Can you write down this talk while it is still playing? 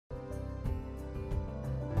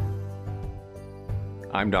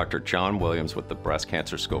I'm Dr. John Williams with the Breast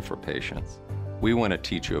Cancer School for Patients. We want to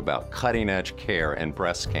teach you about cutting-edge care in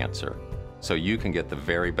breast cancer so you can get the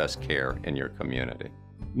very best care in your community.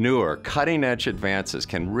 Newer, cutting-edge advances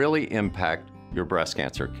can really impact your breast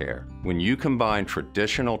cancer care. When you combine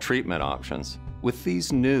traditional treatment options with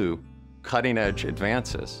these new cutting-edge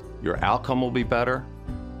advances, your outcome will be better,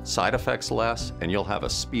 side effects less, and you'll have a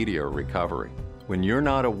speedier recovery. When you're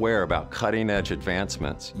not aware about cutting-edge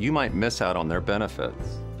advancements, you might miss out on their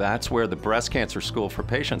benefits. That's where the Breast Cancer School for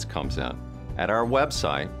Patients comes in. At our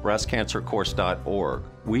website, breastcancercourse.org,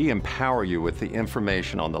 we empower you with the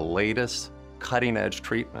information on the latest cutting-edge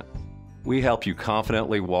treatments. We help you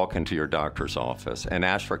confidently walk into your doctor's office and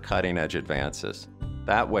ask for cutting-edge advances.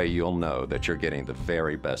 That way you'll know that you're getting the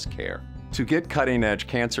very best care. To get cutting-edge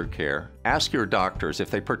cancer care, ask your doctors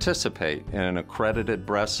if they participate in an accredited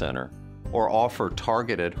breast center or offer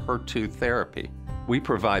targeted HER2 therapy. We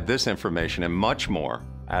provide this information and much more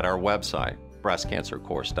at our website,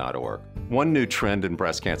 breastcancercourse.org. One new trend in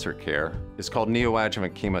breast cancer care is called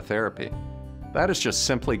neoadjuvant chemotherapy. That is just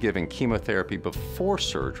simply giving chemotherapy before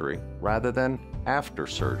surgery rather than after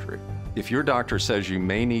surgery. If your doctor says you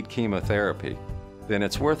may need chemotherapy, then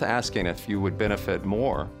it's worth asking if you would benefit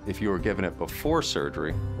more if you were given it before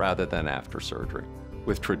surgery rather than after surgery.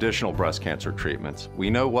 With traditional breast cancer treatments, we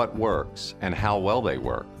know what works and how well they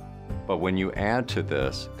work. But when you add to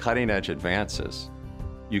this cutting-edge advances,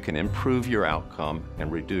 you can improve your outcome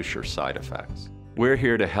and reduce your side effects. We're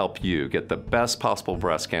here to help you get the best possible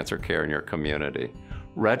breast cancer care in your community.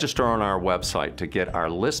 Register on our website to get our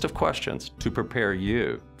list of questions to prepare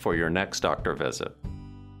you for your next doctor visit.